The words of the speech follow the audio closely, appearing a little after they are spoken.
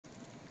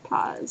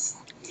Pause.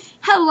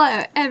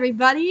 Hello,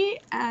 everybody,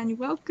 and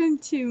welcome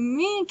to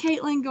me and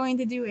Caitlin going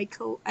to do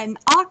an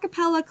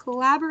acapella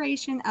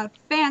collaboration of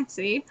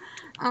Fancy.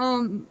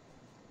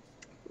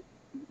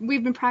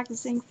 We've been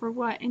practicing for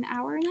what, an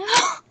hour now?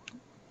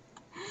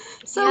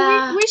 So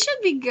Yeah. we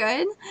should be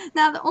good.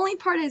 Now the only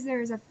part is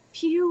there's a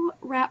few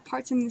rap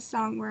parts in the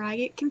song where I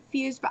get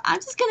confused, but I'm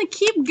just gonna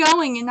keep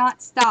going and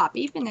not stop,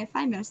 even if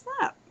I mess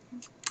up.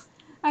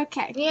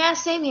 Okay. Yeah,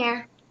 same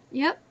here.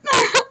 Yep.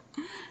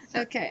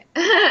 Okay.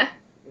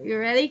 You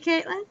ready,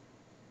 Caitlin?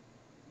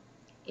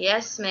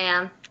 Yes,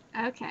 ma'am.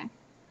 Okay.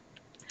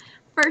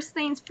 First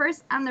things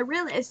first, I'm the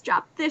realest.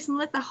 Drop this and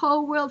let the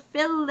whole world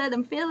feel it, let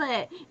them feel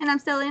it. And I'm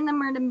still in the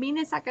murder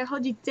Venus. I can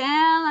hold you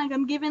down like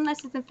I'm giving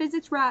lessons in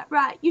physics. Right,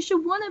 right. You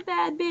should want a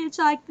bad bitch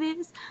like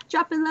this.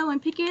 Drop it low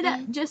and pick it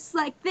up just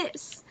like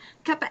this.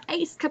 Cup of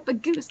ace, cup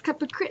of goose,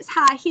 cup of Chris.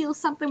 High heels,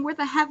 something worth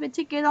a half a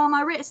ticket on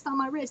my wrist.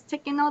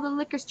 Taking all the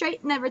liquor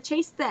straight, never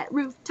chase that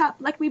rooftop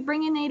like we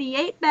bring an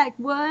 88 back.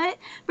 What?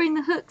 Bring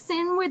the hooks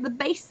in where the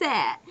bass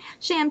at.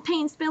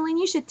 Champagne spilling,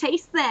 you should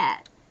taste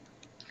that.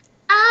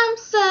 I'm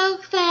so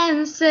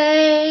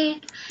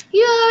fancy.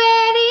 You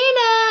already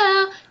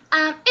know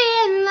I'm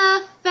in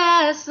the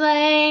fast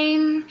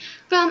lane.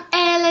 From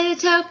LA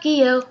to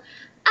Tokyo,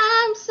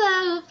 I'm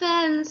so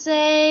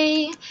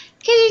fancy.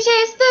 Can you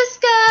chase the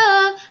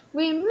sky?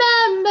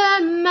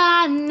 Remember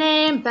my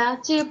name,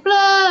 about to blow.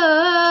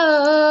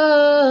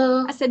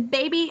 I said,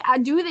 baby, I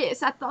do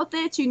this. I thought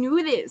that you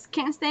knew this.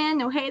 Can't stand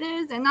no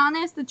haters, and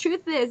honest, the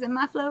truth is, and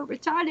my flow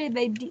retarded.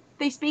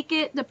 They speak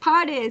it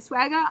departed.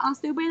 Swagger, I'm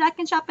stupid. I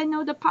can shop in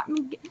no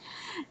department.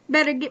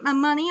 Better get my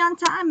money on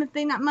time. If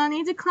they not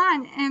money,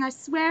 decline. And I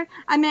swear,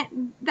 I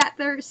meant that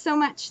there's so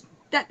much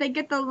that they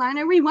get the line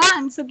and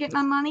rewind. So get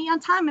my money on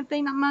time. If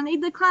they not money,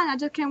 decline. I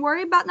just can't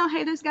worry about no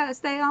haters. Gotta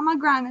stay on my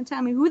grind and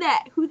tell me who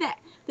that.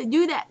 They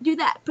do that.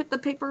 Put the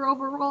paper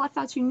over roll. I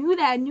thought you knew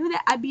that.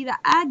 I'd be the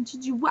I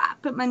did you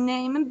what? Put my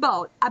name in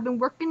bold. I've been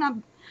working.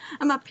 I'm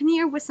up in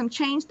here with some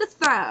change to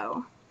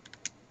throw.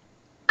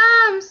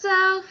 I'm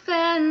so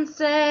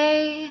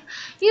fancy.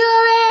 You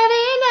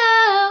already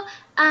know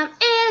I'm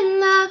in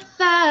the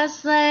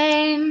fast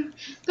lane.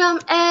 From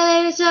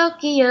LA to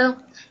Tokyo,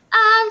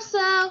 I'm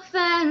so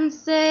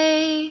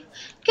fancy.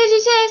 Could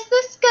you taste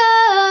the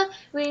sky?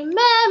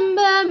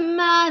 Remember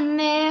my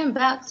name,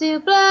 about to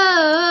blow.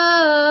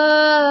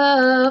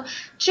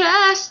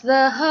 Trash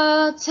the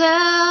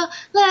hotel.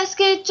 Let's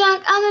get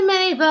drunk on the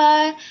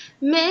minibar.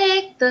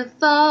 Make the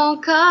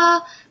phone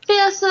call.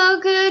 Feels so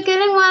good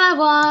getting what I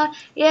want.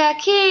 Yeah,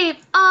 keep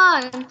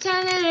on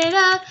turning it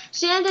up.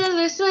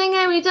 Chandelier swing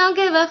and we don't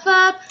give a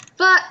fuck.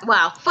 But,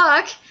 wow,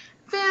 fuck.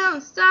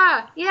 Film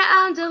star, yeah,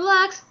 I'm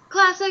deluxe.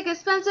 Classic,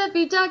 expensive,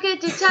 you don't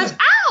get to touch.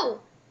 Ow!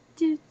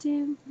 Do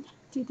do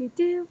do do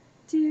do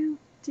do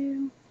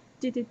do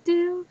do do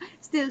do.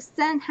 Still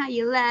son, how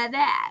you like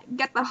that?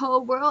 Got the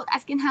whole world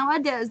asking how I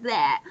does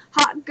that.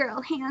 Hot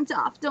girl, hands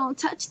off, don't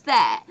touch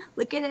that.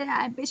 Look at it,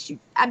 I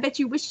bet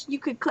you wish you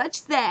could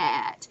clutch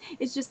that.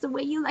 It's just the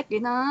way you like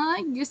it,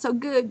 huh? You're so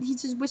good,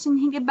 he's just wishing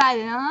he could bite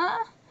it,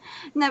 huh?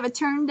 Never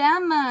turn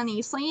down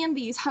money, slam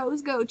these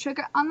hoes, go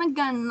trigger on the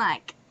gun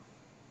like.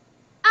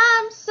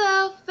 I'm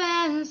so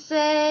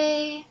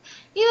fancy.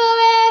 You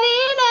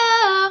already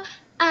know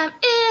I'm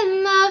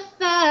in the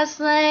fast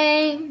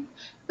lane.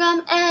 From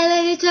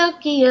LA to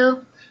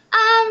Tokyo,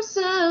 I'm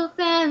so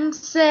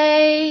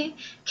fancy.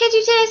 Can't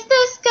you taste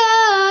the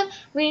sky?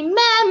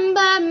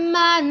 Remember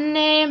my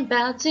name,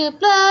 about to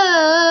blow.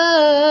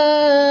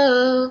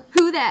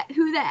 Who that?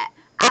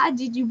 I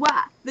did you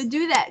why? The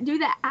do that,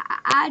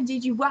 I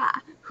did you why?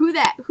 Who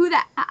that?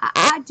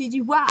 I did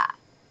you why?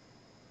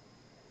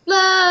 Blow.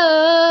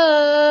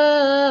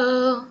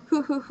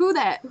 Who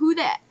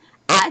that?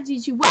 I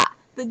did you why?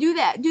 The do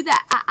that,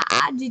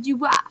 I did you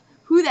why?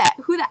 Who that?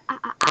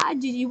 I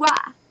did you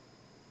why?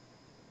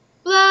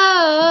 Blow.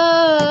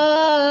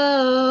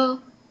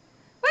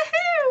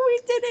 Woohoo! We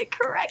did it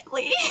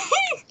correctly.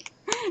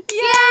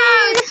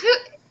 Yeah.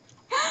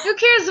 Who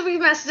cares if we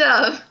messed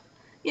up?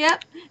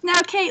 Yep.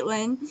 Now,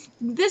 Caitlin,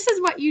 this is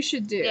what you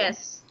should do.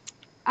 Yes.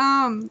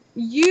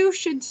 You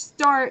should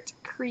start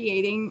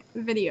creating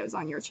videos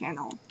on your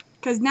channel.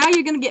 Because now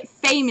you're going to get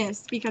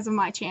famous because of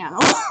my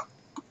channel.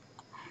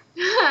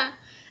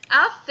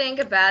 I'll think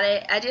about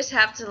it. I just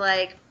have to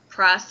like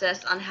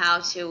process on how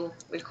to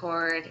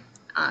record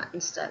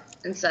and such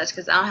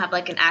because I don't have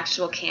like an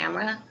actual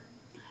camera.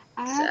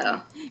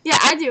 So yeah,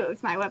 I do it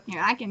with my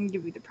webcam. I can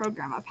give you the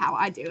program of how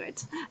I do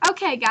it.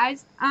 Okay,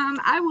 guys.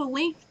 I will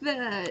link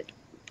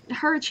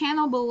her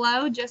channel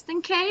below just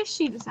in case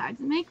she decides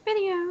to make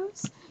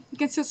videos. You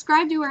can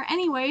subscribe to her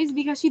anyways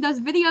because she does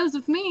videos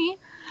with me.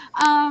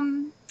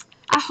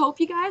 I hope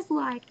you guys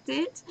liked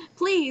it.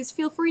 Please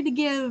feel free to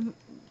give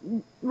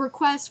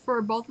requests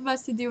for both of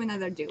us to do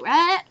another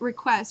duet,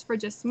 requests for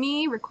just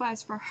me,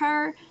 requests for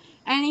her,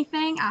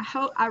 anything.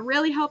 I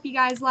really hope you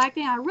guys liked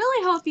it. I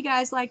really hope you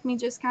guys liked me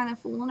just kind of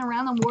fooling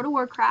around on World of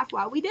Warcraft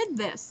while we did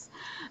this.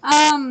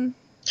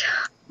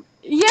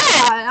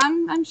 Yeah,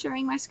 I'm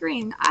sharing my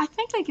screen. I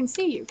think they can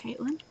see you,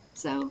 Caitlin.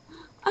 So,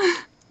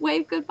 wait.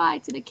 wave goodbye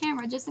to the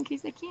camera just in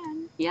case I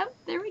can. Yep,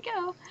 there we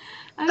go.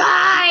 Okay.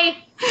 Bye!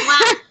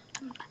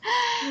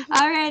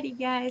 Alrighty,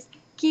 guys.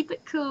 Keep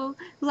it cool.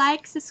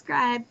 Like,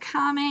 subscribe,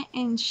 comment,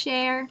 and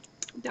share.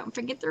 Don't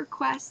forget the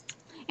request.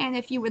 And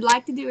if you would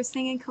like to do a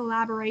singing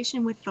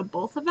collaboration with the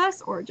both of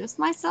us or just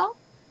myself,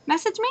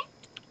 message me.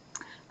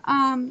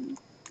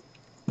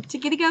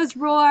 Chickadee Goes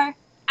Roar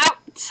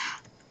out.